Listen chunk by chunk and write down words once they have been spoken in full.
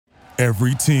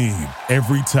Every team,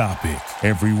 every topic,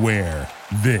 everywhere.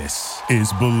 This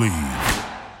is Believe.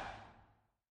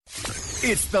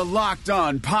 It's the Locked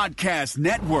On Podcast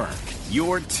Network,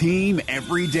 your team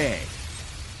every day.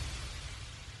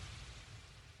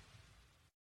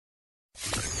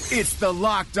 It's the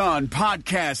Locked On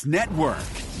Podcast Network,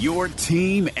 your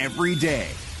team every day.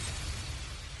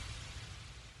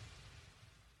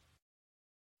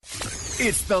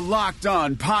 It's the Locked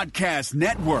On Podcast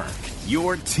Network,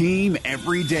 your team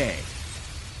every day.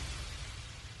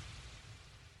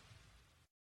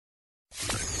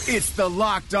 It's the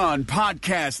Locked On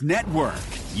Podcast Network,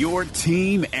 your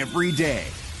team every day.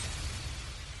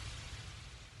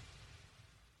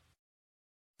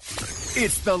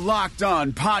 It's the Locked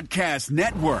On Podcast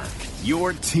Network,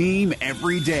 your team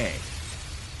every day.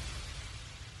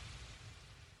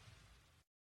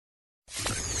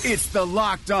 It's the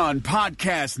Locked On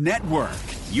Podcast Network,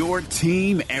 your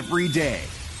team every day.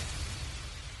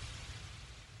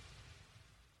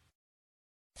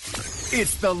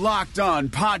 It's the Locked On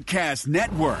Podcast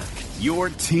Network, your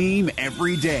team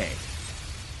every day.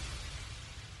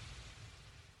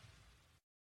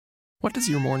 What does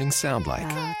your morning sound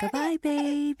like? Goodbye,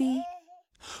 baby.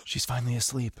 She's finally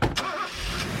asleep.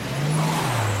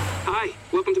 Hi,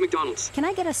 welcome to McDonald's. Can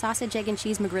I get a sausage, egg, and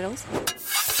cheese McGriddles?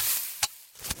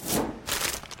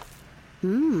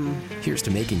 Here's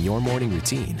to making your morning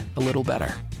routine a little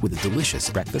better with a delicious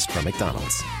breakfast from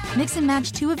McDonald's. Mix and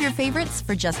match two of your favorites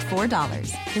for just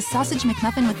 $4. The Sausage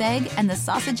McMuffin with egg and the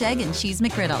Sausage, egg, and cheese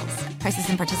McGriddles. Prices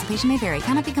and participation may vary.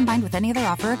 Cannot be combined with any other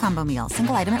offer or combo meal.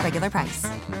 Single item at regular price.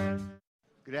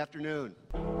 Good afternoon.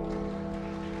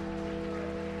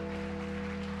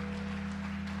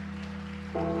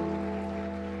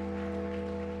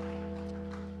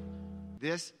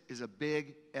 This is a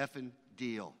big effing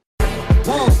deal.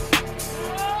 Whoa.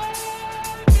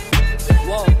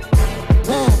 Whoa.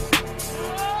 Whoa.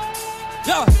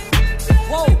 Yeah.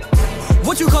 Whoa.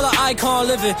 What you call an icon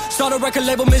living? Start a record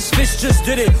label, Misfits just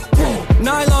did it. Whoa.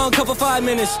 Nylon cover 5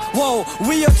 minutes. Whoa.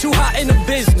 We are too hot in the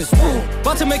business. Whoa.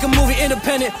 About to make a movie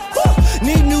independent. Whoa.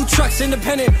 Need new trucks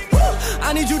independent. Whoa.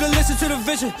 I need you to listen to the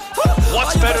vision. Whoa.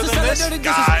 What's better than this?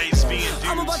 Guys being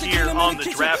dudes here on the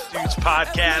Draft Dudes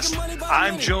podcast.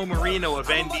 I'm Joe Marino of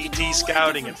NDT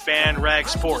Scouting and FanRag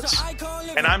Sports.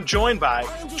 And I'm joined by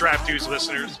Draft Dudes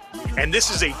listeners. And this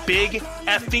is a big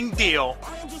effing deal.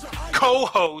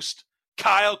 Co-host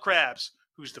Kyle Krabs,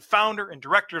 who's the founder and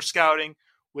director of scouting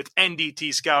with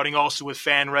NDT Scouting, also with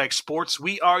FanRag Sports.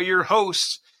 We are your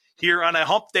hosts here on a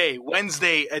Hump Day,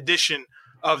 Wednesday edition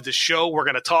of the show. We're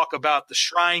going to talk about the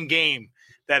Shrine Game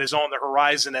that is on the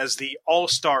horizon as the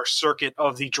all-star circuit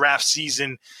of the draft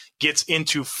season gets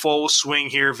into full swing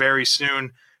here very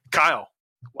soon. Kyle,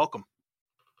 welcome.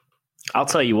 I'll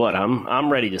tell you what,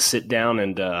 I'm ready to sit down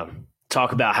and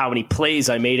talk about how many plays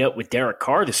I made up with Derek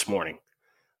Carr this morning.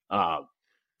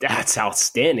 That's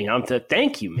outstanding.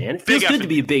 Thank you, man. It feels good to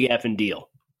be a big effing deal.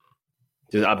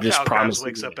 I'm just promising. Kyle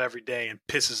wakes up every day and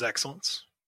pisses excellence.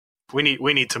 We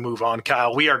need to move on,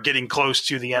 Kyle. We are getting close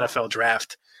to the NFL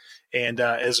draft. And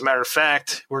as a matter of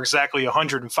fact, we're exactly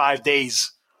 105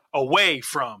 days away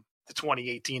from the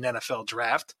 2018 NFL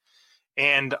draft.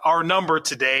 And our number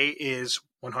today is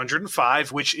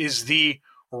 105, which is the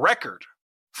record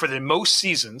for the most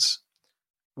seasons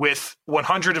with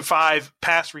 105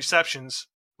 pass receptions,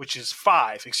 which is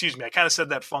 5. Excuse me, I kind of said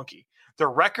that funky. The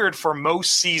record for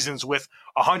most seasons with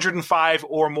 105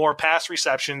 or more pass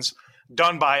receptions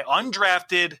done by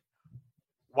undrafted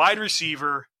wide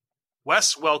receiver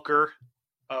Wes Welker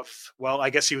I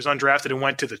guess he was undrafted and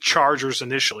went to the Chargers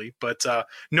initially, but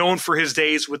known for his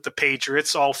days with the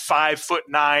Patriots, all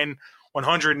 5'9",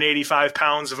 185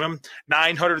 pounds of him,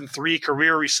 903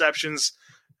 career receptions,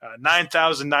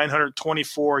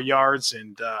 9,924 yards,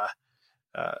 and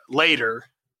later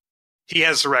he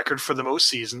has the record for the most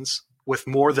seasons with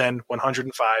more than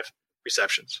 105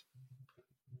 receptions.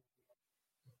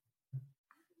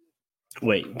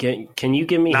 Wait, can you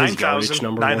give me his yardage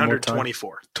number one more time?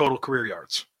 9,924 total career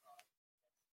yards.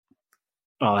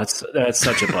 Oh, that's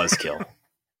such a buzzkill.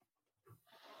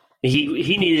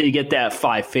 He needed to get that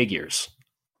 5 figures.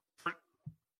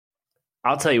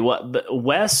 I'll tell you what, but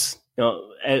Wes,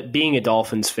 being a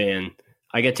Dolphins fan,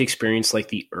 I get to experience like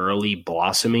the early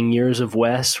blossoming years of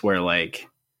Wes, where like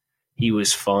he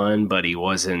was fun, but he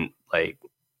wasn't like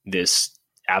this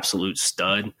absolute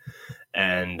stud,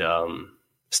 and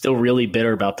still really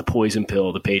bitter about the poison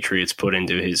pill the Patriots put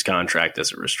into his contract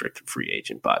as a restricted free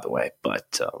agent, by the way.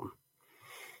 But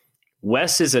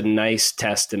Wes is a nice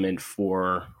testament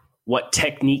for what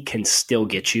technique can still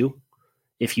get you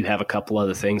if you have a couple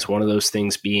other things. One of those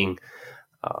things being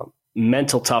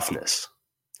mental toughness.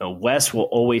 Wes will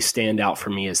always stand out for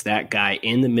me as that guy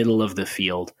in the middle of the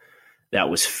field that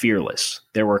was fearless.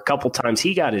 There were a couple times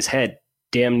he got his head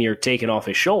damn near taken off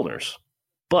his shoulders,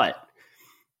 but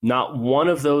not one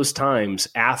of those times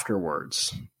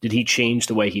afterwards did he change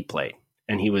the way he played.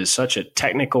 And he was such a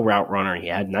technical route runner. He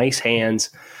had nice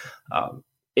hands.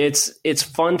 It's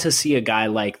fun to see a guy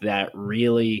like that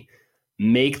really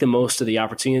make the most of the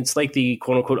opportunity. It's like the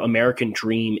quote-unquote American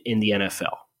dream in the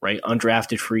NFL, right?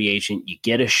 Undrafted free agent. You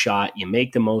get a shot. You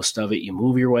make the most of it. You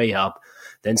move your way up.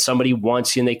 Then somebody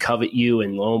wants you and they covet you,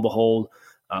 and lo and behold,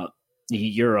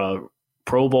 you're a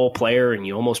Pro Bowl player and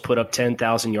you almost put up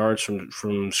 10,000 yards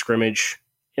from scrimmage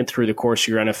and through the course of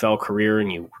your NFL career,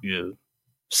 and you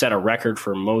set a record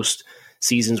for most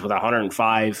seasons with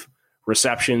 105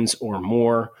 receptions or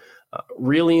more.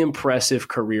 Really impressive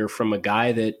career from a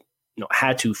guy that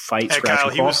had to fight, scratch,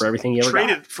 and claw for everything he ever got.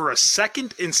 Traded for a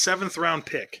 2nd and 7th round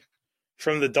pick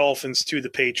from the Dolphins to the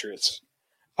Patriots.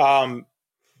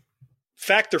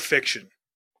 Fact or fiction?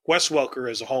 Wes Welker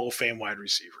is a Hall of Fame wide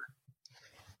receiver.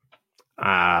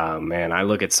 Man, I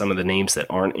look at some of the names that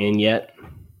aren't in yet,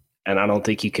 and I don't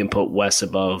think you can put Wes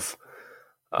above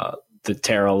the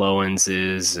Terrell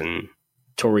Owenses and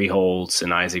Torrey Holtz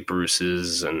and Isaac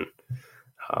Bruce's, and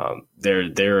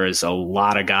there is a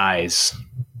lot of guys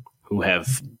who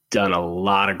have done a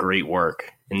lot of great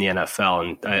work in the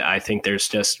NFL, and I think there's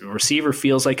just receiver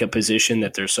feels like a position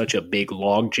that there's such a big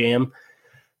log jam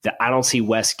that I don't see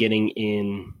Wes getting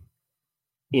in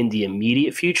the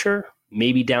immediate future.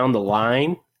 Maybe down the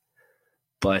line,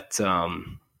 but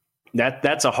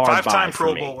that's a hard buy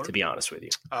for me, to be honest with you.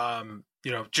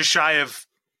 Just shy of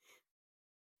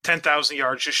 10,000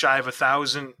 yards, just shy of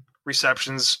 1,000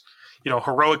 receptions.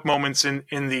 Heroic moments in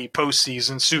the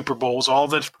postseason, Super Bowls, all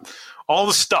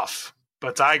the stuff.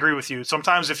 But I agree with you.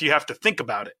 Sometimes if you have to think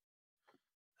about it,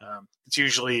 it's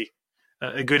usually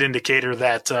a good indicator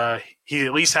that he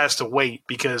at least has to wait,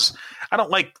 because I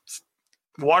don't like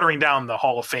watering down the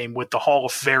Hall of Fame with the Hall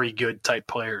of Very Good type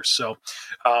players. So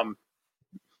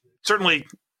certainly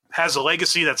has a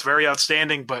legacy that's very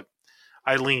outstanding, but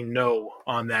I lean no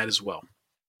on that as well.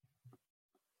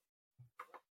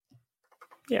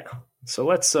 Yeah. So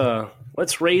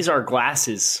let's raise our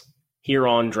glasses here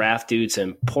on Draft Dudes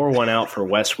and pour one out for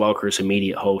Wes Welker's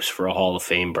immediate hopes for a Hall of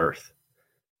Fame berth.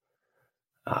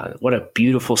 What a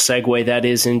beautiful segue that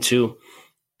is into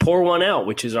Pour One Out,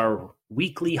 which is our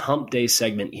weekly hump day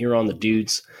segment here on the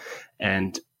Dudes,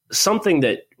 and something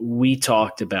that we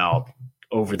talked about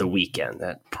over the weekend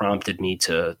that prompted me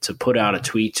to put out a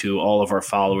tweet to all of our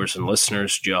followers and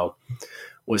listeners, Joe,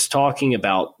 was talking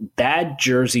about bad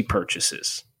jersey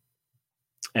purchases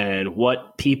and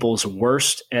what people's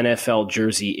worst NFL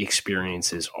jersey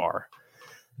experiences are.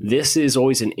 This is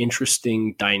always an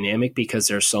interesting dynamic because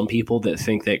there's some people that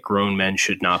think that grown men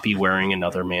should not be wearing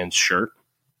another man's shirt.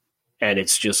 And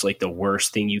it's just like the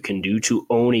worst thing you can do to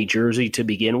own a jersey to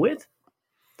begin with.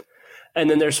 And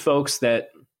then there's folks that,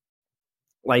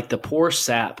 like the poor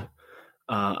sap,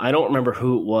 I don't remember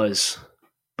who it was,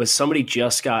 but somebody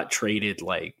just got traded.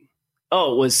 It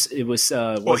was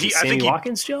Sammy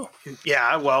Watkins, Joe?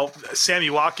 Yeah, well, Sammy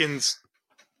Watkins.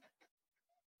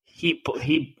 He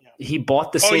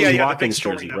bought the Sammy Watkins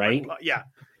jersey, right? Yeah,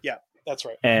 that's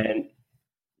right. And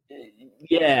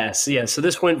yes. So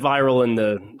this went viral in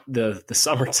the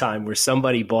summertime where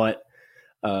somebody bought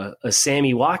a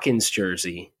Sammy Watkins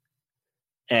jersey,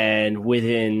 and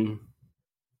within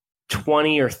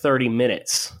 20 or 30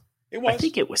 minutes, I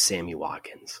think it was Sammy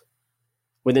Watkins.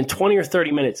 Within 20 or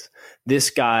 30 minutes, this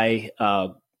guy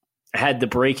had the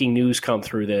breaking news come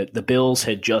through that the Bills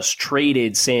had just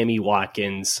traded Sammy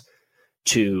Watkins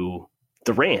to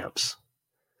the Rams.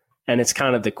 And it's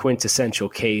kind of the quintessential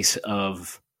case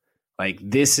of, like,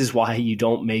 this is why you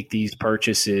don't make these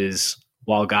purchases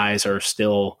while guys are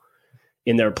still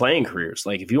in their playing careers.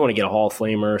 Like, if you want to get a Hall of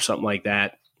Famer or something like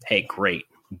that, hey, great.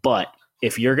 But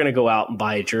if you're going to go out and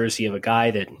buy a jersey of a guy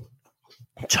that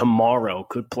tomorrow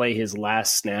could play his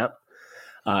last snap,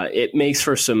 it makes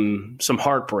for some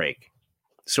heartbreak.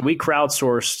 So we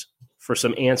crowdsourced for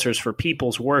some answers for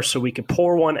people's worst, so we could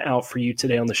pour one out for you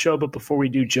today on the show. But before we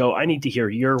do, Joe, I need to hear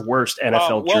your worst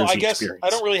NFL jersey experience. I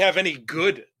don't really have any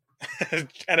good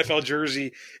NFL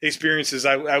jersey experiences.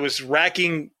 I was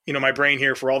racking, my brain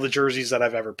here for all the jerseys that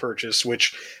I've ever purchased,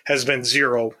 which has been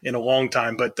zero in a long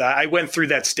time. But I went through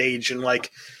that stage in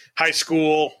high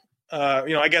school,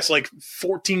 I guess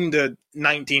 14 to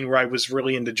 19, where I was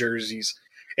really into jerseys.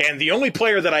 And the only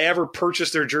player that I ever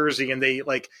purchased their jersey and they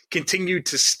continued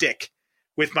to stick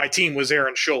with my team was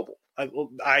Aaron Schobel.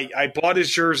 I bought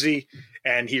his jersey,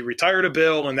 and he retired a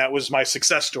bill, and that was my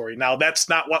success story. Now, that's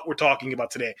not what we're talking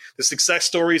about today. The success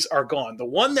stories are gone. The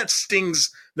one that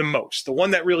stings the most, the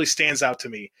one that really stands out to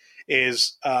me,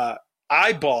 is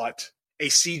I bought a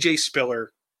C.J.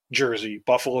 Spiller jersey,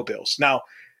 Buffalo Bills. Now,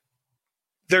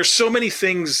 there's so many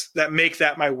things that make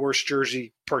that my worst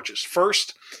jersey purchase.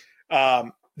 First,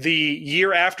 the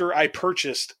year after I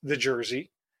purchased the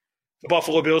jersey, the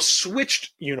Buffalo Bills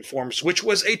switched uniforms, which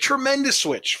was a tremendous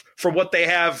switch from what they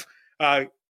have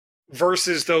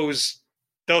versus those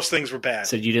things were bad.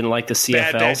 So you didn't like the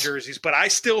CFLs? Bad jerseys, but I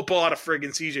still bought a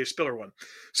friggin' CJ Spiller one.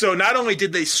 So not only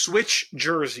did they switch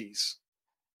jerseys,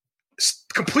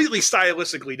 completely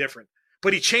stylistically different,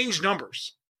 but he changed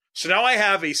numbers. So now I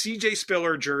have a CJ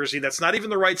Spiller jersey that's not even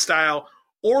the right style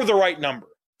or the right number.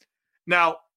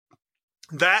 Now,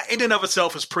 that in and of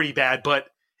itself is pretty bad, but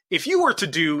if you were to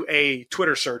do a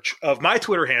Twitter search of my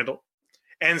Twitter handle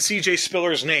and CJ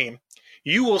Spiller's name,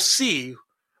 you will see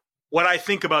what I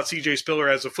think about CJ Spiller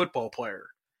as a football player.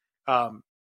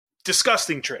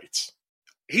 Disgusting traits.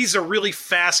 He's a really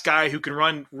fast guy who can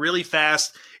run really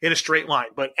fast in a straight line,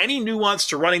 but any nuance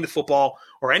to running the football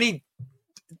or anytime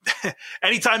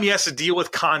he has to deal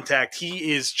with contact,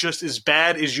 he is just as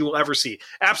bad as you will ever see.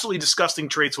 Absolutely disgusting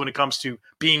traits when it comes to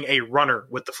being a runner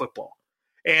with the football.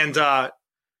 And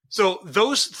so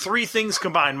those three things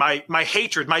combined, my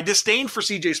hatred, my disdain for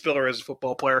CJ Spiller as a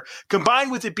football player,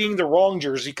 combined with it being the wrong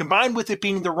jersey, combined with it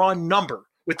being the wrong number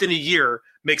within a year,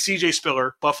 makes CJ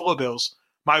Spiller, Buffalo Bills,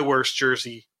 my worst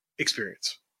jersey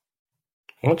experience.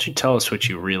 Why don't you tell us what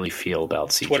you really feel about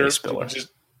CJ Twitter, Spiller?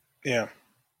 Yeah.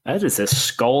 That is a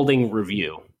scalding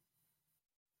review.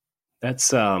 That's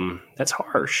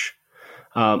harsh.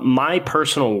 My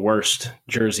personal worst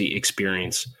jersey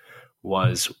experience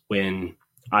was when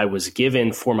I was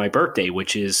given for my birthday,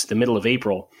 which is the middle of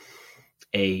April,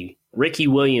 a Ricky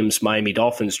Williams Miami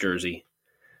Dolphins jersey.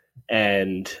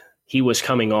 And he was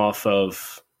coming off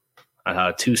of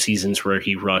 2 seasons where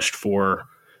he rushed for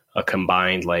a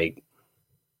combined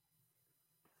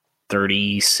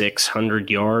 3,600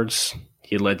 yards.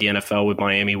 He led the NFL with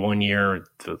Miami one year,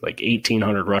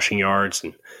 1,800 rushing yards,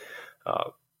 and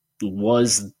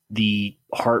was the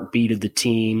heartbeat of the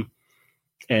team.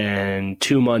 And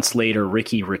 2 months later,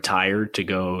 Ricky retired to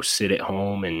go sit at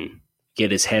home and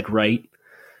get his head right.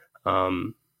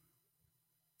 And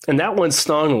that one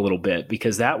stung a little bit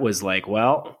because that was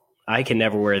I can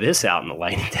never wear this out in the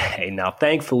light of day. Now,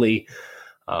 thankfully,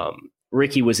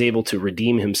 Ricky was able to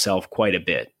redeem himself quite a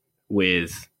bit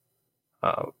with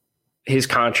his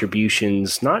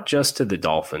contributions, not just to the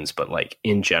Dolphins, but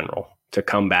in general, to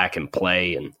come back and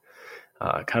play and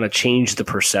kind of change the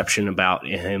perception about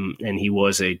him. And he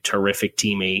was a terrific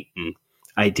teammate. And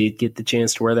I did get the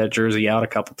chance to wear that jersey out a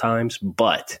couple times.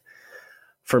 But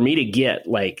for me to get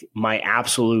my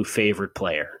absolute favorite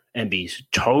player and be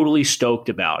totally stoked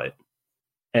about it,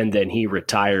 and then he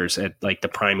retires at the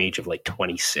prime age of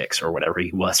 26 or whatever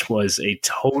he was a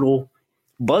total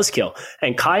buzzkill.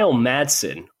 And Kyle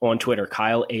Madsen on Twitter,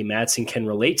 Kyle A. Madsen, can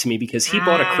relate to me because he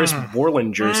bought a Chris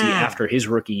Borland jersey after his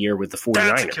rookie year with the 49ers.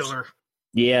 That's a killer.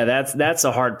 Yeah, that's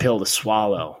a hard pill to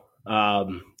swallow.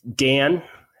 Dan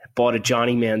bought a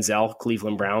Johnny Manziel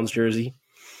Cleveland Browns jersey.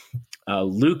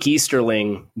 Luke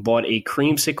Easterling bought a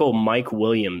creamsicle Mike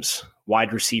Williams,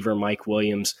 wide receiver Mike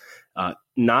Williams,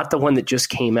 not the one that just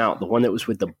came out, the one that was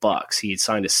with the Bucs. He had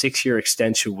signed a 6-year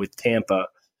extension with Tampa,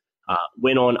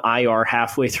 went on IR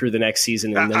halfway through the next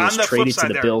season, and then was traded to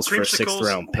the Bills for a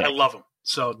 6th-round pick. I love them.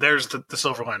 So there's the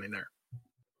silver lining there.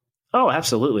 Oh,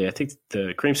 absolutely. I think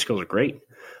the creamsicles are great.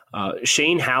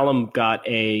 Shane Hallam got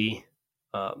a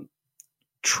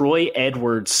Troy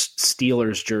Edwards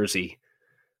Steelers jersey.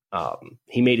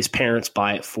 He made his parents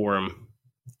buy it for him,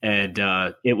 and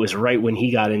it was right when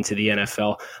he got into the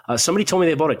NFL. Somebody told me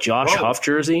they bought a Josh Huff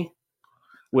jersey,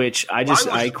 which I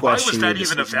question that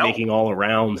even making all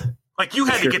around. You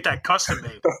had to get that custom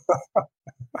made.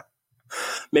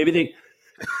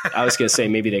 I was going to say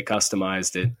maybe they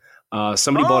customized it.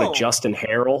 Somebody bought a Justin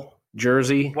Harrell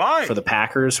jersey for the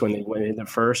Packers when they went in the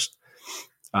first.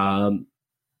 Oh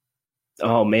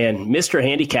man, Mr.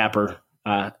 Handicapper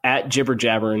at Jibber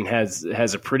Jabbering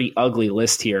has a pretty ugly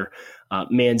list here.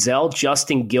 Manziel,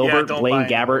 Justin Gilbert, Blaine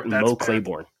Gabbert, and Mo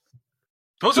Claiborne.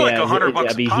 Those are $100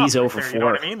 I mean, pop he's right 0 for there, 4. You know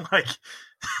what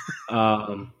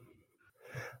I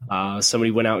mean?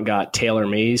 Somebody went out and got Taylor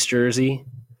May's jersey.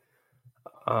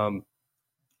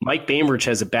 Mike Bainbridge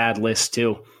has a bad list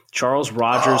too. Charles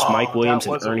Rogers, Mike Williams,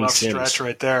 and Ernie Sims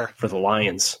right there for the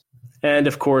Lions. And,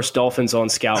 of course, Dolphins on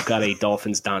Scout got a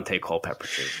Dolphins Dante Culpepper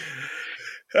jersey.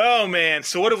 Oh, man.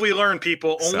 So what have we learned,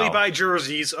 people? Only So- buy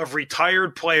jerseys of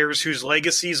retired players whose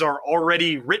legacies are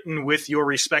already written with your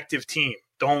respective team.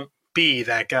 Don't be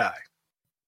that guy.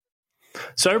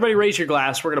 So everybody raise your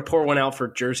glass. We're going to pour one out for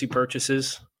jersey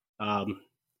purchases.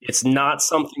 It's not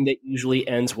something that usually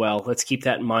ends well. Let's keep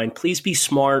that in mind. Please be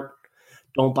smart.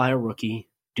 Don't buy a rookie.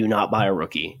 Do not buy a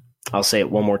rookie. I'll say it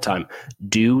one more time.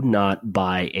 Do not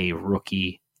buy a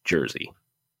rookie jersey.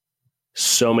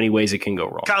 So many ways it can go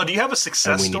wrong. Kyle, do you have a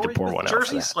success And we need to story pour with one out for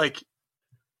jerseys? that. Like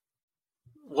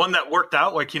one that worked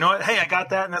out? Like, you know what? Hey, I got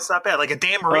that, and that's not bad. Like a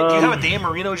Dan Marino. Do you have a Dan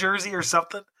Marino jersey or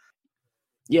something?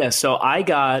 Yeah, so I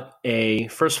got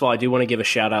first of all, I do want to give a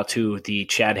shout out to the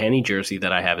Chad Henne jersey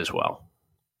that I have as well.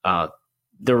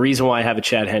 The reason why I have a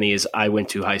Chad Henne is I went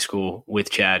to high school with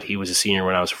Chad. He was a senior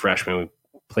when I was a freshman. We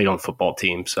played on the football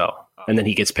team. And then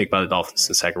he gets picked by the Dolphins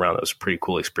in the second round. That was a pretty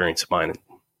cool experience of mine.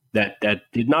 That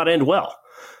did not end well.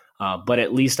 But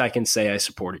at least I can say I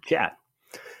supported Chad.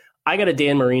 I got a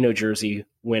Dan Marino jersey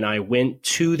when I went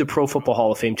to the Pro Football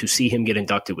Hall of Fame to see him get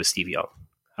inducted with Steve Young.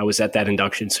 I was at that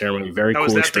induction ceremony. Very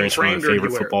cool experience. One of my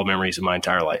favorite football memories of my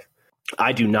entire life.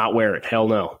 I do not wear it. Hell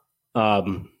no.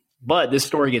 But this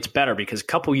story gets better because a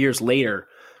couple years later,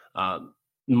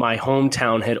 my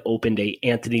hometown had opened a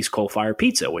Anthony's Coal Fire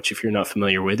Pizza, which if you're not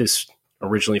familiar with is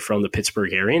originally from the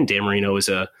Pittsburgh area. And Dan Marino is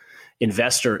a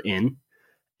investor in.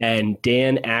 And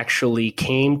Dan actually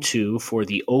came to, for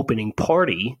the opening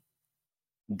party,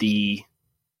 the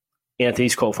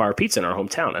Anthony's Coal Fire Pizza in our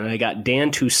hometown. And I got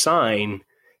Dan to sign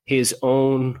his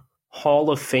own Hall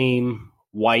of Fame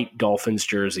white Dolphins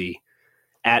jersey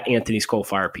at Anthony's Coal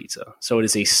Fire Pizza. So it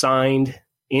is a signed,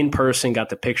 in person, got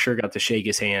the picture, got to shake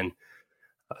his hand,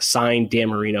 signed Dan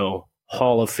Marino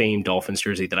Hall of Fame Dolphins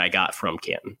jersey that I got from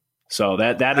Canton. So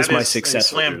that is my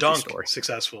successful slam dunk story.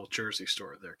 Successful jersey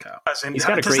story there, Kyle. He's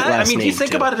got a great last name. Do you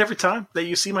think too. about it every time that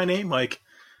you see my name? Like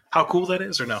how cool that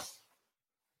is, or no?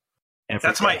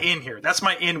 That's my in here. That's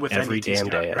my in with every damn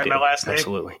day. Right, my last name.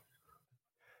 Absolutely.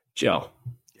 Joe,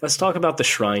 let's talk about the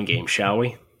Shrine Game, shall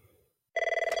we?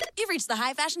 You've reached the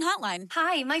High Fashion Hotline.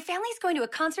 Hi, my family's going to a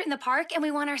concert in the park, and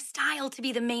we want our style to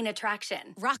be the main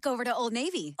attraction. Rock over to Old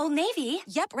Navy. Old Navy?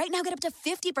 Yep, right now get up to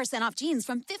 50% off jeans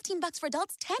from $15 for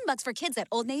adults, $10 for kids at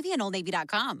Old Navy and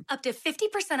OldNavy.com. Up to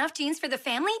 50% off jeans for the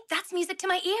family? That's music to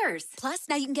my ears. Plus,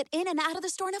 now you can get in and out of the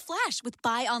store in a flash with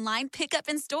buy online, pick up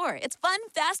in store. It's fun,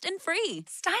 fast, and free.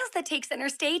 Styles that take center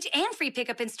stage and free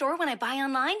pickup in store when I buy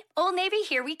online? Old Navy,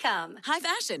 here we come. High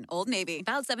Fashion, Old Navy.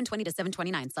 Valid 7/20 to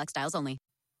 7/29. Select styles only.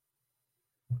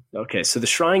 Okay, so the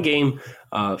Shrine Game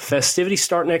festivities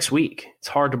start next week. It's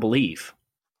hard to believe.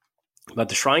 But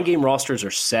the Shrine Game rosters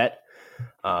are set.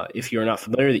 If you're not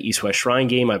familiar, the East-West Shrine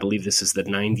Game, I believe this is the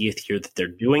 90th year that they're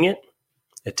doing it.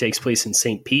 It takes place in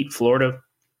St. Pete, Florida.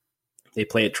 They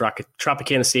play at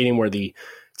Tropicana Stadium where the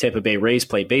Tampa Bay Rays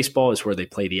play baseball, is where they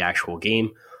play the actual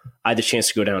game. I had the chance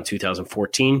to go down in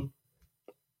 2014.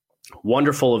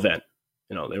 Wonderful event.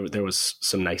 You know, there was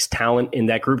some nice talent in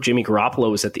that group. Jimmy Garoppolo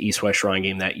was at the East-West Shrine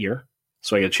Game that year,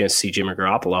 so I got a chance to see Jimmy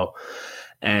Garoppolo.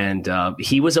 And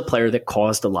he was a player that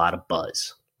caused a lot of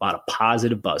buzz, a lot of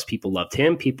positive buzz. People loved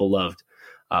him. People loved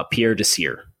Pierre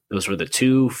Desir. Those were the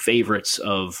two favorites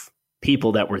of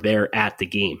people that were there at the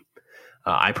game.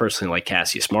 I personally like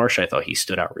Cassius Marsh. I thought he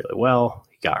stood out really well.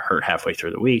 He got hurt halfway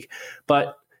through the week.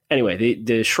 But anyway,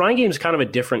 the Shrine Game is kind of a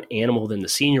different animal than the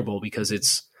Senior Bowl because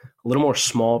it's a little more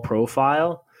small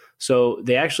profile. So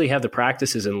they actually have the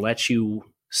practices and let you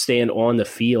stand on the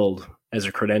field as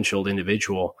a credentialed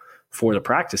individual for the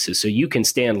practices. So you can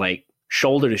stand like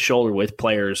shoulder to shoulder with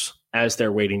players as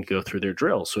they're waiting to go through their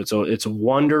drills. So it's a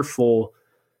wonderful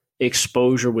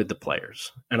exposure with the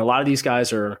players. And a lot of these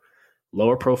guys are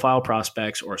lower profile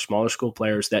prospects or smaller school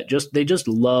players that they just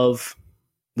love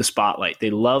the spotlight. They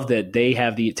love that they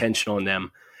have the attention on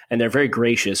them, and they're very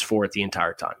gracious for it the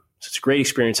entire time. So it's a great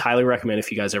experience. Highly recommend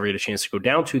if you guys ever get a chance to go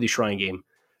down to the Shrine Game,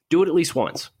 do it at least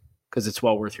once because it's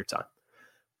well worth your time.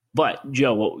 But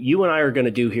Joe, what you and I are going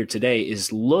to do here today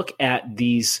is look at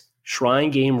these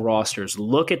Shrine Game rosters,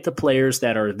 look at the players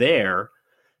that are there,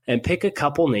 and pick a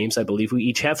couple names. I believe we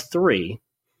each have 3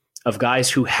 of guys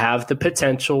who have the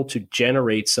potential to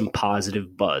generate some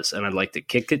positive buzz. And I'd like to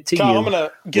kick it to you. I'm going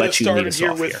to get us started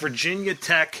here with here. Virginia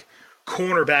Tech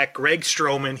cornerback Greg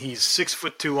Stroman. He's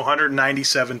 6'2",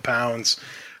 197 pounds.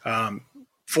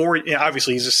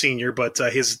 Obviously he's a senior, but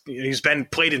he's been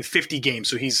played in 50 games,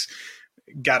 so he's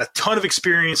got a ton of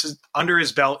experience under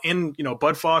his belt in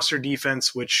Bud Foster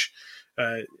defense, which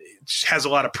has a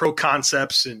lot of pro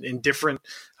concepts and different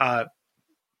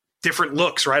different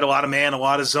looks, right? A lot of man, a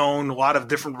lot of zone, a lot of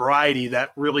different variety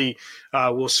that really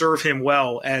will serve him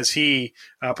well as he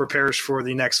prepares for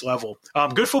the next level.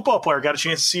 Good football player. Got a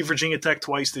chance to see Virginia Tech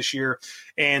twice this year,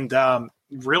 and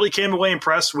really came away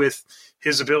impressed with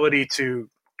his ability to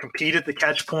compete at the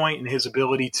catch point and his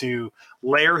ability to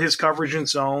layer his coverage in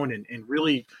zone and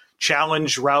really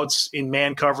challenge routes in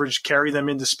man coverage, carry them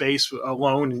into space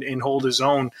alone and hold his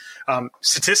own.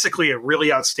 Statistically, a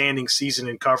really outstanding season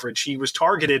in coverage. He was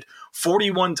targeted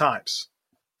 41 times.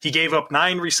 He gave up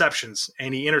 9 receptions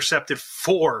and he intercepted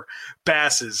 4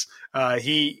 passes.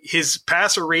 His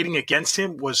passer rating against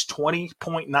him was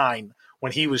 20.9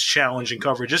 when he was challenging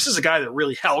coverage. This is a guy that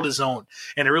really held his own,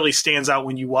 and it really stands out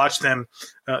when you watch them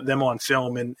on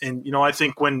film. And I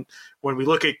think when we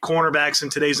look at cornerbacks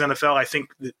in today's NFL, I think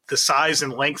the size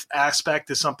and length aspect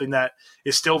is something that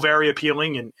is still very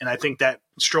appealing, and I think that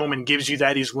Stroman gives you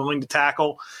that. He's willing to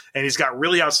tackle, and he's got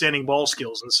really outstanding ball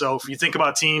skills. And so if you think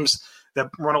about teams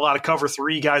that run a lot of cover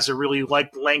 3, guys that really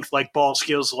like length, like ball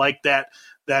skills, like that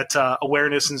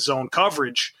awareness and zone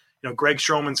coverage, Greg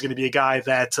Stroman's going to be a guy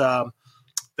that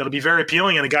that'll be very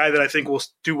appealing, and a guy that I think will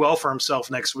do well for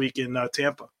himself next week in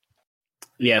Tampa.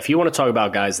 Yeah, if you want to talk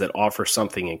about guys that offer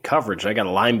something in coverage, I got a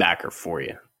linebacker for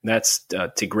you. That's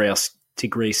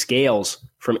Tigray Scales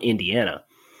from Indiana.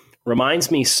 Reminds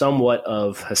me somewhat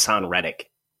of Hassan Reddick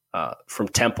from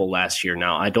Temple last year.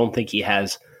 Now, I don't think he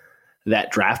has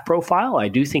that draft profile. I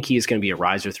do think he is going to be a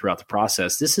riser throughout the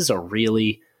process. This is a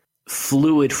really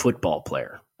fluid football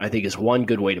player, I think is one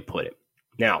good way to put it.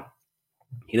 Now,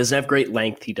 he doesn't have great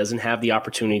length. He doesn't have the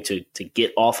opportunity to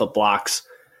get off of blocks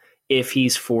if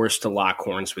he's forced to lock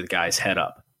horns with guys head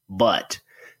up. But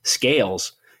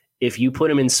Scales, if you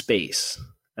put him in space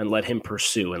and let him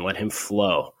pursue and let him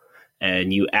flow,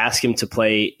 and you ask him to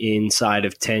play inside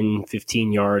of 10,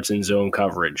 15 yards in zone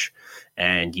coverage,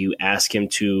 and you ask him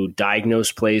to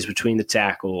diagnose plays between the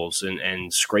tackles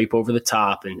and scrape over the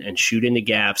top and shoot into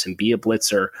gaps and be a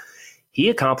blitzer, he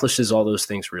accomplishes all those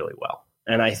things really well.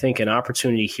 And I think an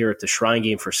opportunity here at the Shrine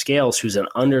Game for Scales, who's an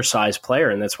undersized player,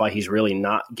 and that's why he's really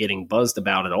not getting buzzed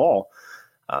about at all,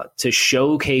 to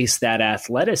showcase that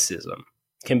athleticism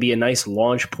can be a nice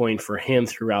launch point for him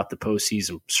throughout the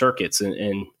postseason circuits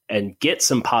and get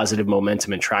some positive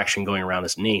momentum and traction going around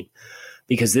his name.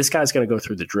 Because this guy's going to go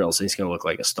through the drills and he's going to look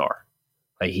like a star.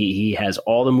 Like he has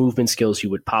all the movement skills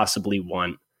you would possibly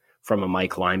want from a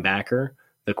Mike linebacker.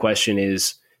 The question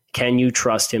is, can you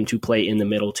trust him to play in the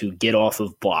middle to get off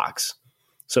of blocks?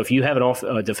 So if you have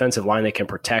a defensive line that can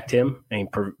protect him and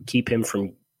keep him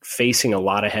from facing a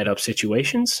lot of head-up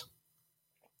situations,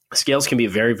 Scales can be a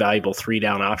very valuable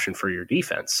 3-down option for your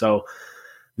defense. So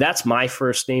that's my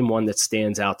first name, one that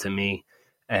stands out to me.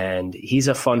 And he's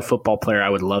a fun football player. I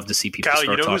would love to see people start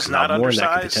talking about more, and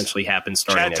that could potentially happen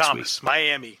starting next week. Chad Thomas,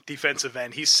 Miami defensive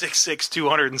end. He's 6'6",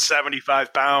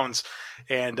 275 pounds.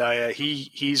 And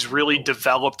he's really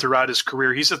developed throughout his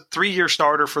career. He's a 3-year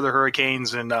starter for the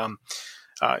Hurricanes. And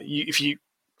if you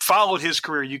followed his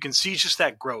career, you can see just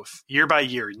that growth year by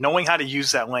year, knowing how to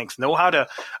use that length, know how to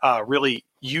really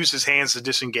use his hands to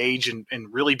disengage and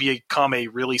really become a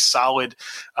really solid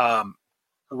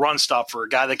run stop for a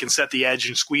guy that can set the edge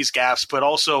and squeeze gaps, but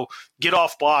also get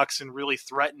off blocks and really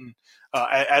threaten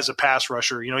as a pass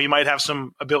rusher. You might have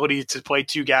some ability to play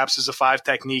 2 gaps as a 5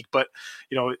 technique, but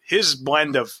his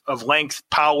blend of length,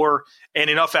 power, and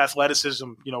enough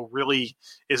athleticism, really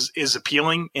is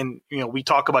appealing. And we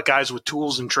talk about guys with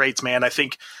tools and traits, man. I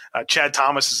think Chad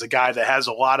Thomas is a guy that has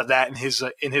a lot of that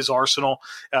in his arsenal.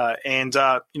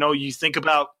 You think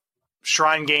about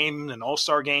Shrine Game and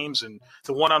All-Star games and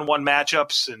the one-on-one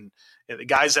matchups and the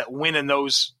guys that win in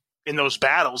those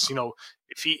battles,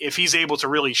 if he's able to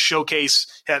really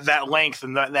showcase that length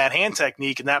and that hand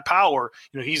technique and that power,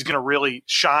 he's going to really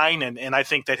shine. And I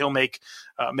think that he'll make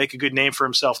a good name for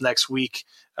himself next week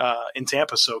in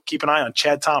Tampa. So keep an eye on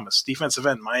Chad Thomas, defensive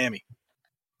end, Miami.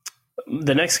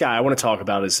 The next guy I want to talk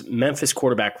about is Memphis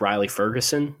quarterback Riley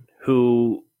Ferguson,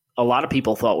 who a lot of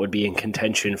people thought would be in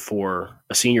contention for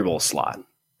a Senior Bowl slot.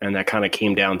 And that kind of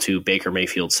came down to Baker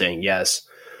Mayfield saying yes.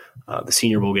 The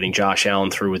Senior Bowl getting Josh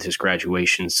Allen through with his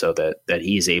graduation so that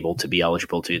he's able to be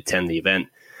eligible to attend the event.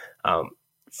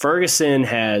 Ferguson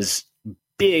has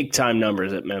big-time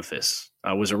numbers at Memphis.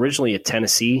 Was originally a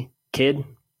Tennessee kid,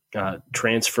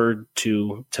 transferred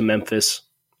to Memphis,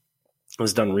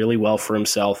 has done really well for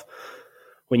himself.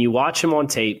 When you watch him on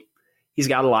tape, he's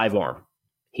got a live arm.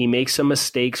 He makes some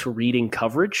mistakes reading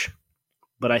coverage,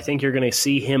 but I think you're going to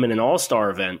see him in an all-star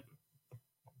event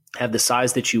have the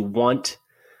size that you want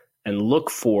and look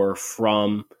for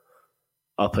from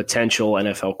a potential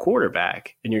NFL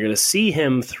quarterback, and you're going to see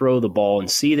him throw the ball and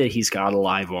see that he's got a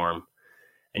live arm,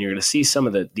 and you're going to see some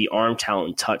of the arm talent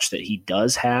and touch that he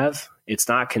does have. It's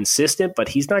not consistent, but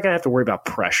he's not going to have to worry about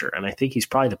pressure, and I think he's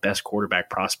probably the best quarterback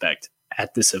prospect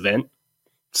at this event.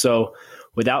 So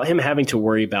without him having to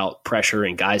worry about pressure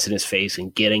and guys in his face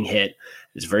and getting hit,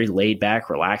 it's a very laid-back,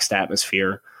 relaxed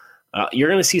atmosphere. You're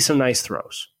going to see some nice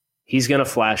throws. He's going to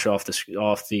flash off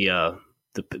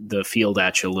the field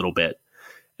at you a little bit.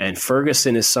 And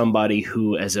Ferguson is somebody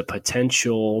who, as a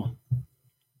potential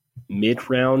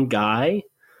mid-round guy,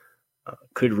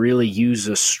 could really use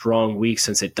a strong week,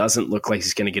 since it doesn't look like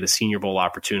he's going to get a Senior Bowl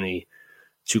opportunity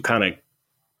to kind of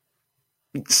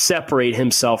separate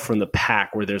himself from the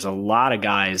pack, where there's a lot of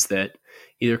guys that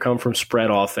either come from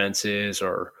spread offenses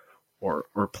or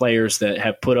players that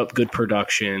have put up good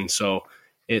production. So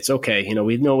it's okay.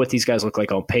 We know what these guys look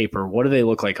like on paper. What do they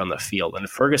look like on the field? And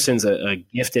Ferguson's a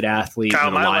gifted athlete with a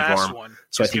live arm.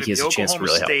 So I think he has a chance to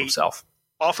really help himself.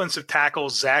 Offensive tackle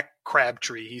Zach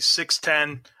Crabtree. He's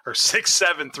 6'10", or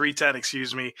 6'7",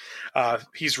 310,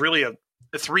 he's really a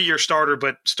 3-year starter,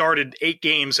 but started 8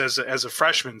 games as a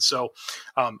freshman. So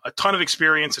a ton of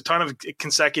experience, a ton of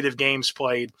consecutive games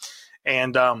played.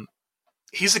 And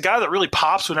he's a guy that really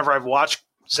pops whenever I've watched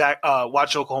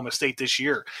Oklahoma State this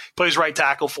year. Plays right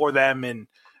tackle for them, and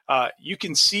you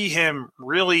can see him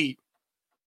really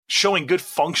showing good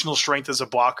functional strength as a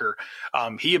blocker.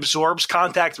 He absorbs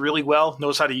contact really well,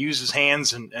 knows how to use his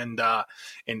hands and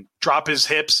drop his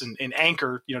hips and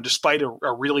anchor, despite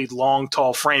a really long,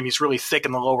 tall frame. He's really thick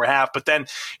in the lower half, but then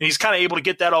he's kind of able to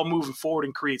get that all moving forward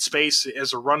and create space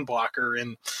as a run blocker.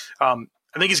 And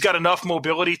I think he's got enough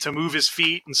mobility to move his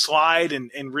feet and slide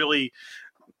and really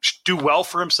do well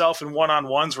for himself in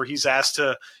one-on-ones where he's asked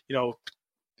to,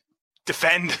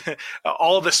 defend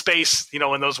all of the space,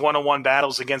 in those one-on-one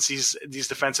battles against these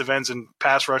defensive ends and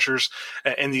pass rushers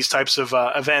in these types of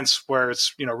events where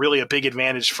it's, really a big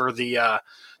advantage for the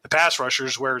pass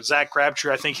rushers, where Zach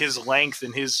Crabtree, I think his length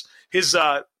and his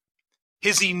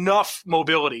enough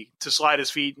mobility to slide his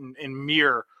feet and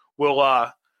mirror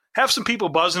will have some people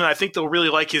buzzing. I think they'll really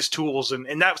like his tools,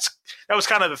 and that was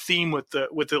kind of the theme with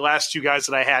the last 2 guys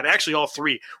that I had. Actually, all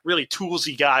 3 really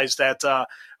toolsy guys that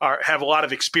have a lot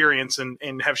of experience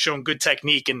and have shown good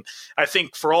technique. And I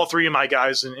think for all 3 of my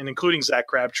guys, and including Zach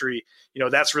Crabtree,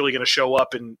 that's really going to show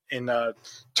up and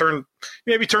turn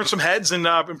some heads and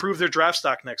improve their draft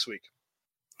stock next week.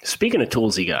 Speaking of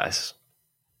toolsy guys,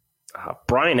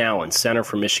 Brian Allen, center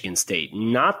for Michigan State,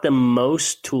 not the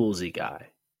most toolsy guy.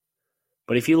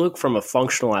 But if you look from a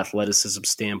functional athleticism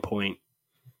standpoint,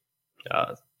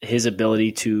 his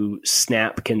ability to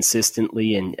snap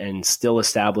consistently and still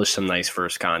establish some nice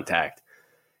first contact,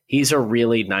 he's a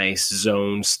really nice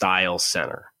zone style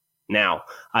center. Now,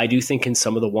 I do think in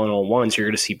some of the one-on-ones, you're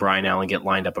going to see Brian Allen get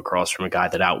lined up across from a guy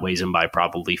that outweighs him by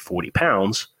probably 40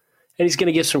 pounds, and he's going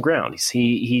to get some ground.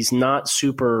 He's not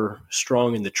super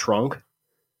strong in the trunk,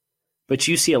 but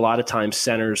you see a lot of times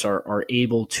centers are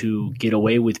able to get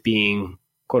away with being,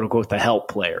 quote unquote, the help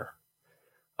player,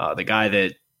 the guy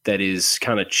that is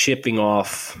kind of chipping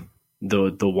off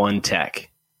the one tech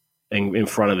in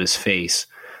front of his face,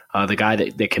 the guy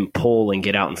that can pull and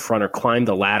get out in front or climb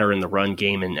the ladder in the run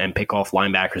game and pick off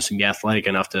linebackers and be athletic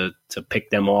enough to pick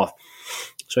them off.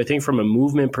 So I think from a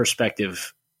movement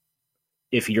perspective,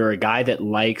 if you're a guy that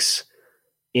likes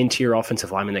interior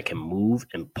offensive linemen that can move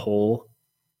and pull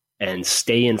and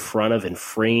stay in front of and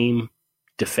frame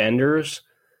defenders,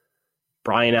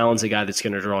 Brian Allen's a guy that's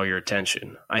going to draw your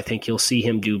attention. I think you'll see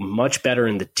him do much better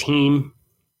in the team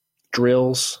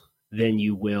drills than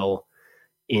you will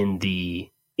in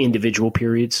the individual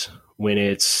periods when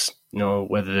it's,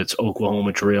 whether it's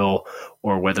Oklahoma drill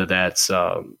or whether that's,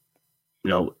 a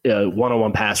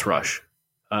one-on-one pass rush.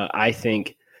 I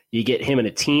think you get him in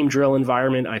a team drill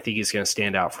environment, I think he's going to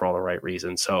stand out for all the right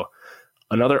reasons. So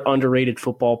another underrated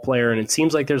football player, and it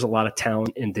seems like there's a lot of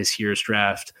talent in this year's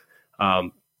draft.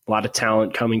 A lot of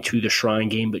talent coming to the Shrine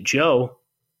Game. But Joe,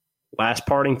 last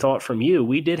parting thought from you.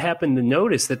 We did happen to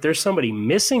notice that there's somebody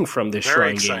missing from this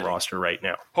Shrine Game roster right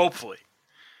now. Hopefully.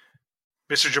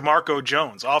 Mr. Jamarco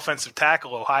Jones, offensive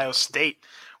tackle, Ohio State.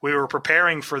 We were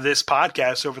preparing for this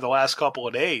podcast over the last couple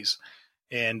of days,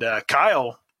 and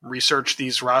Kyle researched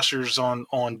these rosters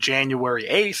on January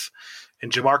 8th,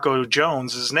 and Jamarco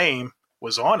Jones, his name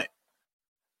was on it.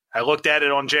 I looked at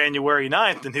it on January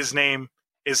 9th, and his name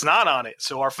is not on it.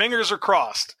 So our fingers are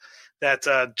crossed that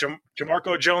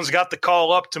Jamarco Jones got the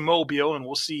call up to Mobile, and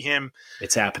we'll see him.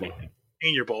 It's happening.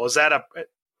 Senior Bowl. Is that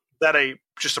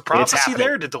just a prophecy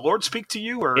there? Did the Lord speak to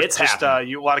you, or it's just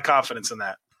you a lot of confidence in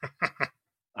that?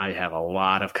 I have a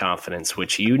lot of confidence,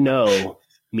 which you know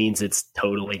means it's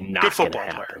totally not going to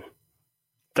happen.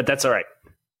 But that's all right.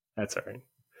 That's all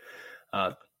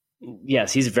right.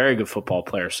 Yes, he's a very good football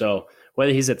player. So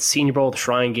whether he's at the Senior Bowl, the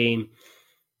Shrine Game,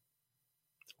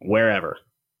 wherever,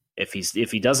 if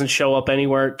he doesn't show up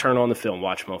anywhere, turn on the film,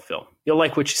 watch him on film. You'll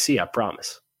like what you see, I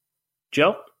promise.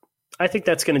 Joe, I think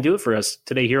that's going to do it for us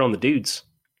today here on The Dudes.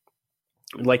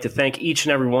 I'd like to thank each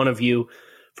and every one of you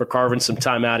for carving some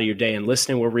time out of your day and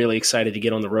listening. We're really excited to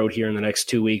get on the road here in the next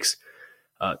 2 weeks.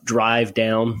 Drive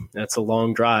down. That's a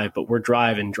long drive, but we're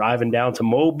driving down to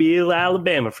Mobile,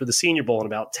 Alabama for the Senior Bowl in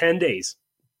about 10 days.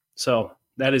 So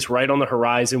that is right on the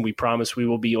horizon. We promise we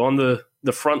will be on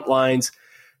the front lines,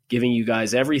 giving you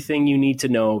guys everything you need to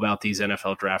know about these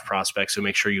NFL draft prospects. So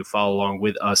make sure you follow along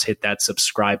with us. Hit that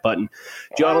subscribe button.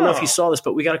 Joe, I don't know if you saw this,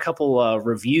 but we got a couple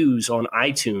reviews on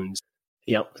iTunes.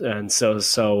 Yep. And so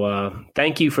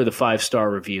thank you for the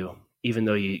 5-star review, even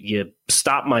though you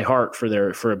stopped my heart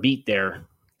for a beat there,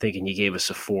 thinking you gave us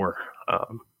a 4.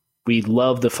 We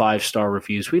love the 5-star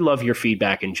reviews. We love your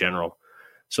feedback in general.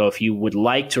 So if you would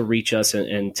like to reach us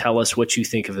and tell us what you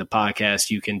think of the podcast,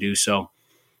 you can do so.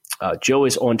 Joe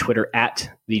is on Twitter at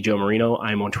the Joe Marino.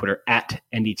 I'm on Twitter at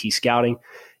NDT Scouting.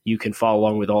 You can follow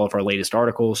along with all of our latest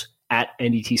articles at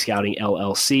NDT Scouting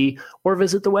LLC, or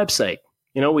visit the website.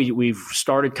 You know, we've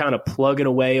started kind of plugging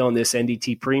away on this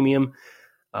NDT Premium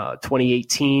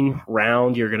 2018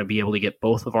 round. You're going to be able to get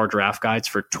both of our draft guides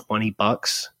for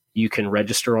 $20. You can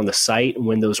register on the site, and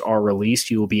when those are released,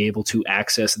 you will be able to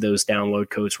access those download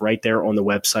codes right there on the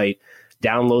website.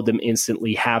 Download them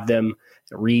instantly, have them,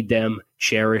 read them,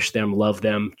 cherish them, love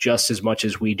them just as much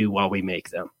as we do while we make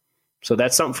them. So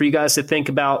that's something for you guys to think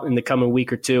about in the coming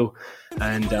week or two.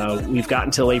 And we've got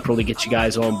until April to get you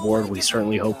guys on board. We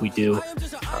certainly hope we do.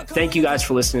 Thank you guys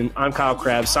for listening. I'm Kyle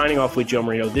Krabs, signing off with Joe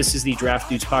Marino. This is the Draft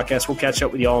Dudes Podcast. We'll catch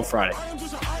up with you all on Friday.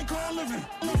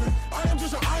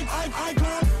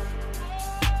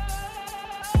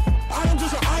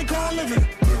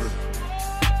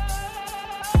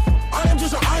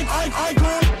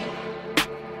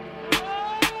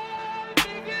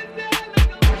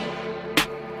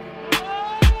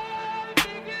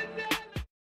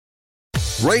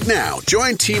 Right now,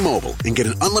 join T-Mobile and get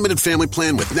an unlimited family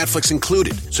plan with Netflix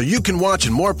included, so you can watch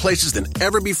in more places than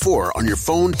ever before on your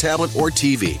phone, tablet, or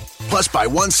TV. Plus, buy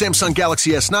one Samsung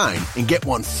Galaxy S9 and get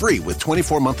one free with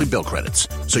 24 monthly bill credits,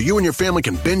 so you and your family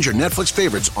can binge your Netflix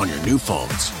favorites on your new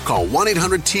phones. Call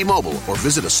 1-800-T-Mobile or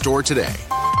visit a store today.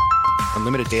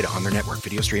 Unlimited data on their network.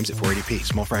 Video streams at 480p.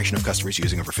 Small fraction of customers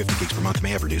using over 50 gigs per month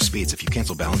may have reduced speeds. If you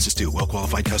cancel, balance is due.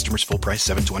 Well-qualified customers. Full price.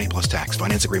 $720 plus tax.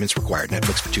 Finance agreements required.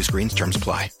 Netflix for 2 screens. Terms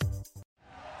apply.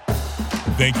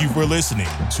 Thank you for listening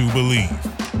to Believe.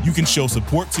 You can show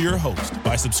support to your host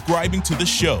by subscribing to the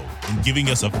show and giving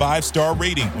us a 5-star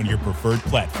rating on your preferred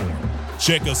platform.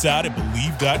 Check us out at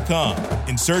Believe.com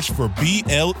and search for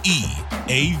BLEAV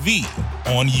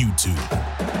on YouTube.